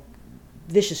feel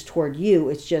vicious toward you.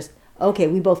 It's just, okay,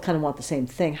 we both kind of want the same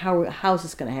thing. How's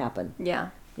this going to happen? Yeah.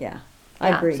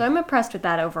 I agree. So I'm impressed with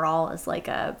that overall as like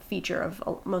a feature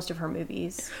of most of her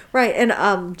movies. Right,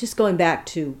 and just going back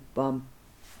to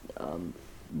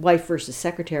Wife versus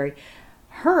Secretary,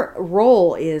 her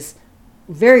role is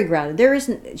very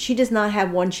grounded. She does not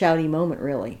have one shouty moment,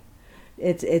 really.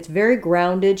 It's very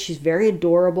grounded. She's very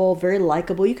adorable, very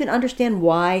likable. You can understand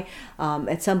why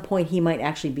at some point he might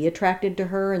actually be attracted to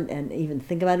her and even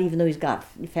think about it, even though he's got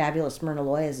fabulous Myrna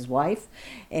Loy as his wife.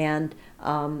 And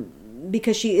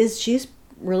because she's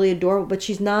really adorable, but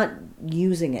she's not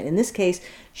using it. In this case,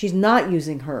 she's not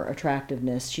using her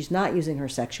attractiveness. She's not using her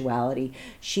sexuality.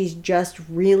 She's just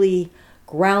really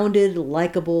grounded,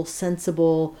 likable,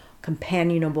 sensible,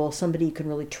 companionable, somebody you can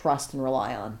really trust and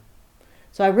rely on.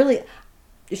 So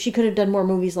she could have done more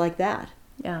movies like that.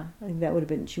 Yeah. I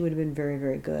think she would have been very,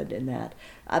 very good in that.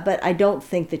 But I don't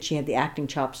think that she had the acting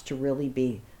chops to really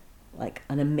be like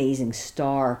an amazing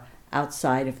star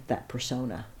outside of that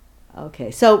persona.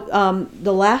 Okay, so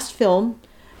the last film,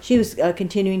 she was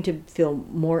continuing to feel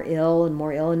more ill and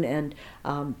more ill, and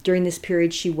during this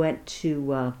period, she went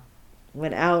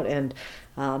out and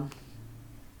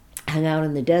hung out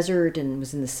in the desert and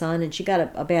was in the sun, and she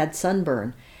got a bad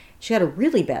sunburn. She got a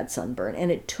really bad sunburn,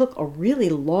 and it took a really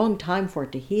long time for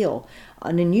it to heal,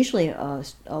 an unusually a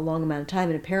long amount of time.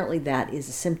 And apparently, that is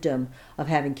a symptom of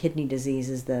having kidney disease,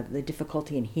 is the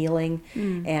difficulty in healing.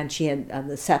 And she had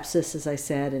the sepsis, as I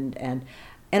said, and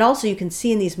also you can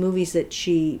see in these movies that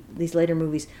these later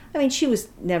movies. I mean, she was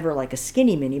never like a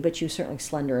skinny mini, but she was certainly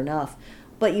slender enough.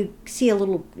 But you see a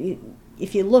little.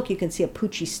 If you look, you can see a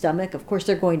poochy stomach. Of course,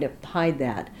 they're going to hide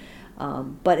that.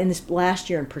 But in this last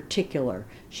year in particular,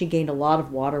 she gained a lot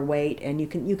of water weight, and you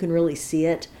can really see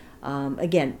it.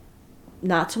 Again,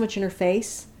 not so much in her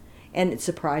face, and it's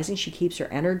surprising. She keeps her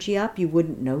energy up. You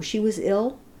wouldn't know she was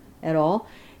ill at all.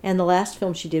 And the last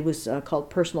film she did was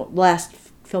called last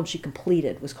film she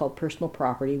completed was called Personal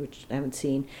Property, which I haven't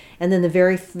seen. And then the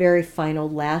very, very final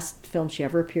last film she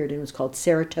ever appeared in was called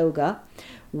Saratoga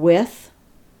with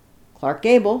Clark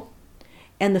Gable.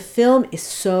 And the film is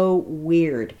so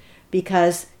weird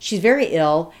because she's very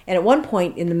ill, and at one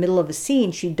point in the middle of a scene,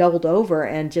 she doubled over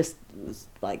and just was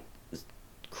like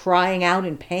crying out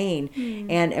in pain,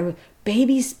 and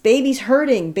baby's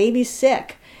hurting, baby's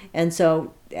sick, and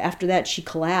so after that she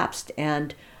collapsed,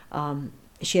 and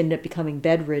she ended up becoming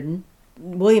bedridden.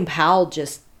 William Powell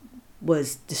just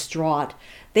was distraught.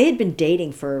 They had been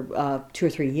dating for 2 or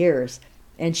 3 years.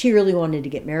 And she really wanted to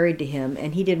get married to him,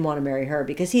 and he didn't want to marry her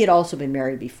because he had also been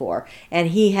married before, and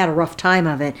he had a rough time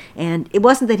of it. And it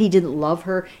wasn't that he didn't love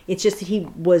her, it's just that he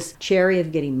was chary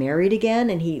of getting married again,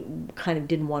 and he kind of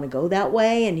didn't want to go that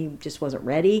way, and he just wasn't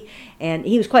ready. And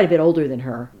he was quite a bit older than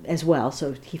her as well,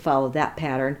 so he followed that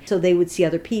pattern. So they would see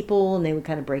other people, and they would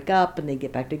kind of break up, and they'd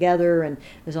get back together, and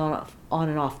it was on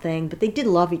and off thing. But they did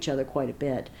love each other quite a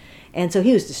bit. And so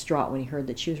he was distraught when he heard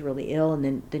that she was really ill,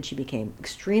 and then she became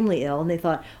extremely ill, and they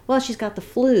thought, well, she's got the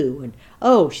flu,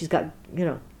 and she's got,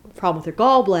 a problem with her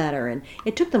gallbladder, and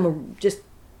it took them just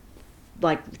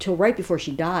like till right before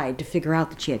she died to figure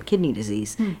out that she had kidney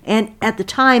disease. And at the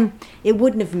time, it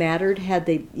wouldn't have mattered had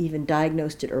they even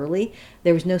diagnosed it early.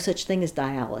 There was no such thing as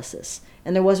dialysis,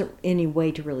 and there wasn't any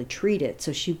way to really treat it,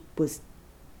 so she was,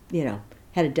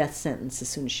 had a death sentence as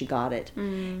soon as she got it.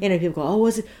 People go, oh,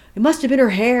 it must have been her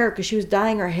hair because she was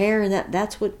dyeing her hair, and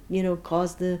that's what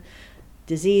caused the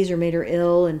disease or made her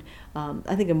ill. And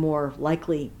I think a more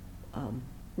likely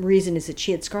reason is that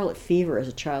she had scarlet fever as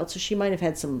a child, so she might have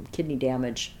had some kidney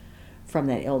damage from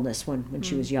that illness when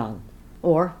she was young,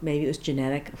 or maybe it was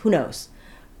genetic. Who knows?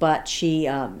 But she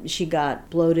got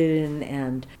bloated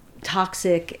and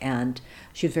toxic, and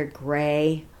she was very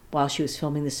gray while she was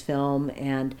filming this film,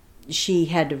 and she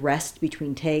had to rest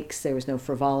between takes. There was no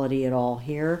frivolity at all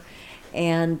here.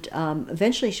 And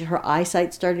eventually her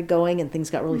eyesight started going and things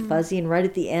got really fuzzy. And right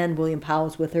at the end, William Powell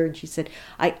was with her, and she said,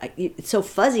 it's so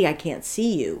fuzzy I can't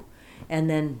see you. And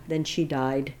then she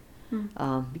died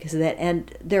because of that.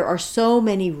 And there are so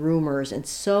many rumors and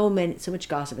so much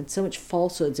gossip and so much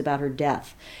falsehoods about her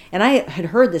death. And I had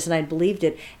heard this and I believed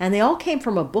it. And they all came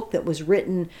from a book that was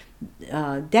written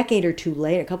a decade or two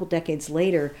later, a couple decades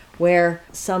later, where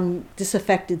some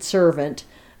disaffected servant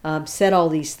said all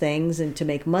these things and to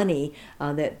make money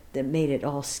that made it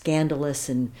all scandalous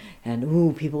and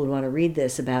people would want to read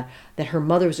this, about that her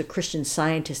mother was a Christian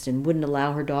Scientist and wouldn't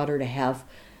allow her daughter to have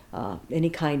any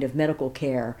kind of medical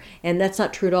care. And that's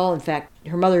not true at all. In fact,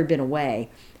 her mother had been away.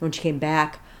 When she came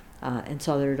back and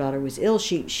saw that her daughter was ill,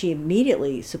 she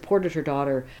immediately supported her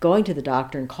daughter going to the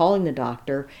doctor and calling the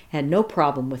doctor, had no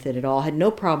problem with it at all, had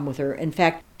no problem with her. In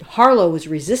fact, Harlow was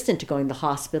resistant to going to the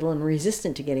hospital and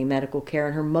resistant to getting medical care,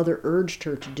 and her mother urged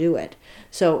her to do it.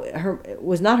 So it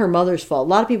was not her mother's fault. A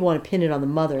lot of people want to pin it on the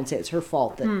mother and say it's her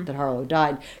fault that Harlow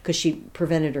died because she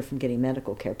prevented her from getting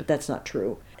medical care, but that's not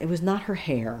true. It was not her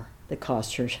hair that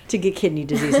caused her to get kidney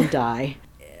disease and die.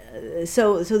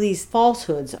 So these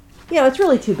falsehoods, it's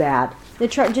really too bad. They're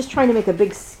just trying to make a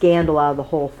big scandal out of the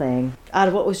whole thing, out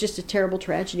of what was just a terrible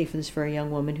tragedy for this very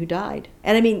young woman who died.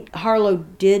 And I mean, Harlow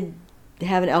did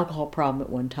have an alcohol problem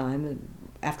at one time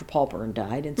after Paul Byrne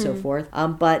died and so forth.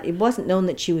 But it wasn't known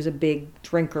that she was a big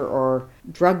drinker or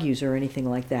drug user or anything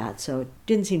like that. So it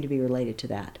didn't seem to be related to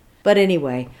that. But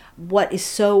anyway, what is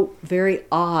so very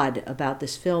odd about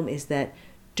this film is that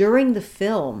during the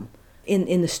film,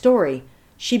 in the story,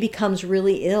 she becomes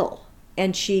really ill.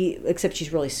 And except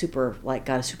she's really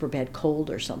got a super bad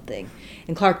cold or something.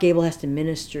 And Clark Gable has to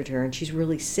minister to her, and she's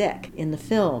really sick in the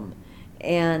film.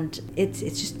 And it's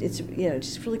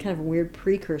just really kind of a weird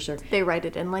precursor. They write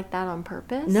it in like that on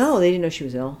purpose? No, they didn't know she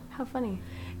was ill. How funny.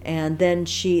 And then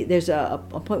there's a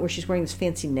point where she's wearing this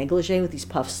fancy negligee with these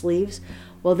puff sleeves.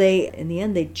 Well, in the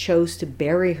end, they chose to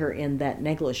bury her in that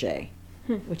negligee,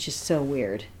 which is so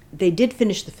weird. They did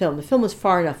finish the film. The film was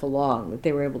far enough along that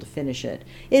they were able to finish it.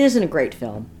 It isn't a great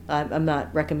film. I'm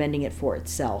not recommending it for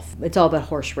itself. It's all about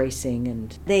horse racing,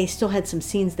 and they still had some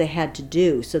scenes they had to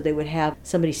do, so they would have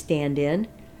somebody stand in.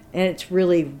 And it's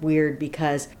really weird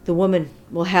because the woman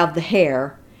will have the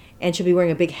hair, and she'll be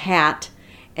wearing a big hat,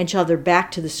 and she'll have their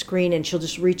back to the screen, and she'll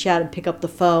just reach out and pick up the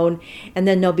phone, and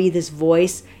then there'll be this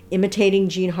voice imitating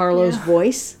Jean Harlow's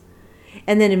voice.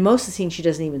 And then in most of the scenes, she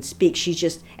doesn't even speak. She's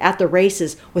just at the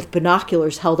races with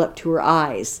binoculars held up to her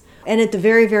eyes. And at the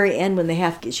very, very end, when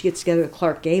she gets together with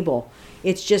Clark Gable,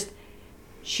 it's just,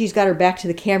 she's got her back to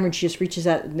the camera, and she just reaches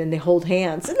out, and then they hold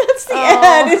hands. And that's the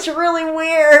end. It's really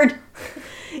weird.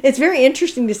 It's very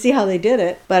interesting to see how they did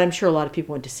it. But I'm sure a lot of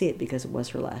people went to see it because it was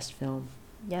her last film.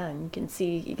 Yeah, and you can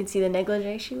see the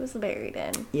negligee she was buried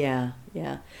in. Yeah.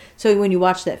 So when you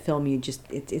watch that film,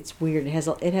 it's weird.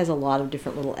 It has a lot of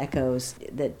different little echoes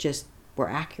that just were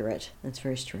accurate. It's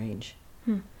very strange.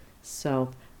 So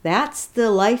that's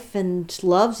the life and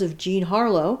loves of Jean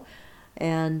Harlow,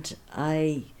 and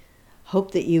I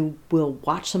hope that you will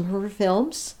watch some of her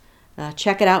films.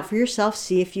 Check it out for yourself.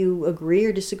 See if you agree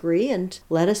or disagree, and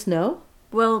let us know.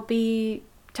 We'll be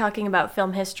talking about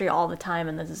film history all the time,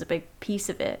 and this is a big piece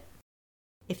of it.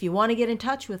 If you want to get in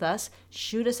touch with us,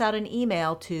 shoot us out an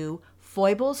email to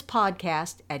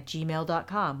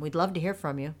foiblespodcast@gmail.com. We'd love to hear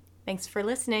from you. Thanks for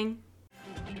listening.